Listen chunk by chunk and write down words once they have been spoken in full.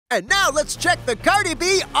And now let's check the Cardi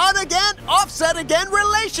B on again, offset again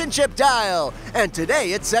relationship dial. And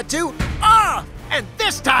today it's set to off. And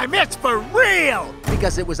this time it's for real.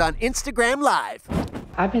 Because it was on Instagram Live.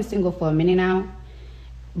 I've been single for a minute now,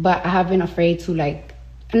 but I have been afraid to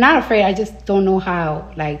not afraid, I just don't know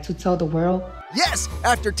how to tell the world. Yes,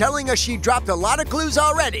 after telling us she dropped a lot of clues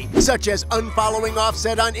already, such as unfollowing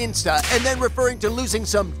Offset on Insta and then referring to losing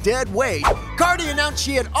some dead weight, Cardi announced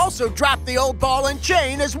she had also dropped the old ball and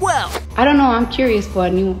chain as well. I don't know, I'm curious for a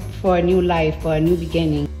new life, for a new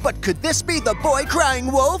beginning. But could this be the boy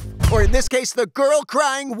crying wolf? Or in this case, the girl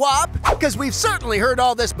crying wop? Because we've certainly heard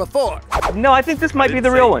all this before. No, I think this might be the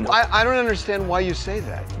real one. I don't understand why you say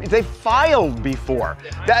that. They filed before.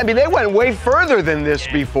 They went way further than this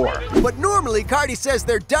before. But normally, Cardi says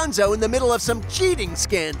they're donezo in the middle of some cheating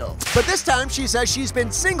scandal. But this time, she says she's been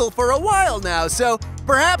single for a while now, so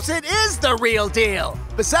perhaps it is the real deal.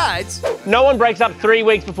 Besides, no one breaks up 3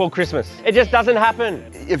 weeks before Christmas. It just doesn't happen.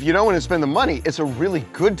 If you don't want to spend the money, it's a really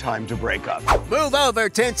good time to break up. Move over,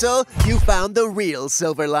 Tinsel. You found the real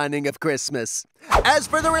silver lining of Christmas. As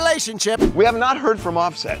for the relationship, we have not heard from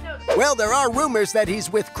Offset. Well, there are rumors that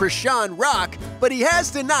he's with Krishan Rock, but he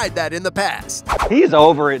has denied that in the past. He's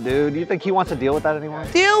over it, dude. You think he wants to deal with that anymore?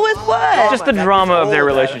 Deal with what? Just the drama of their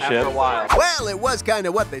relationship. Well, it was kind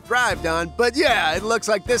of what they thrived on, but yeah, it looks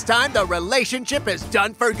like this time the relationship is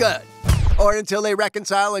done for good. Or until they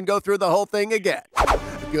reconcile and go through the whole thing again.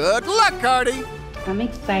 Good luck, Cardi! I'm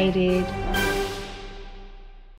excited.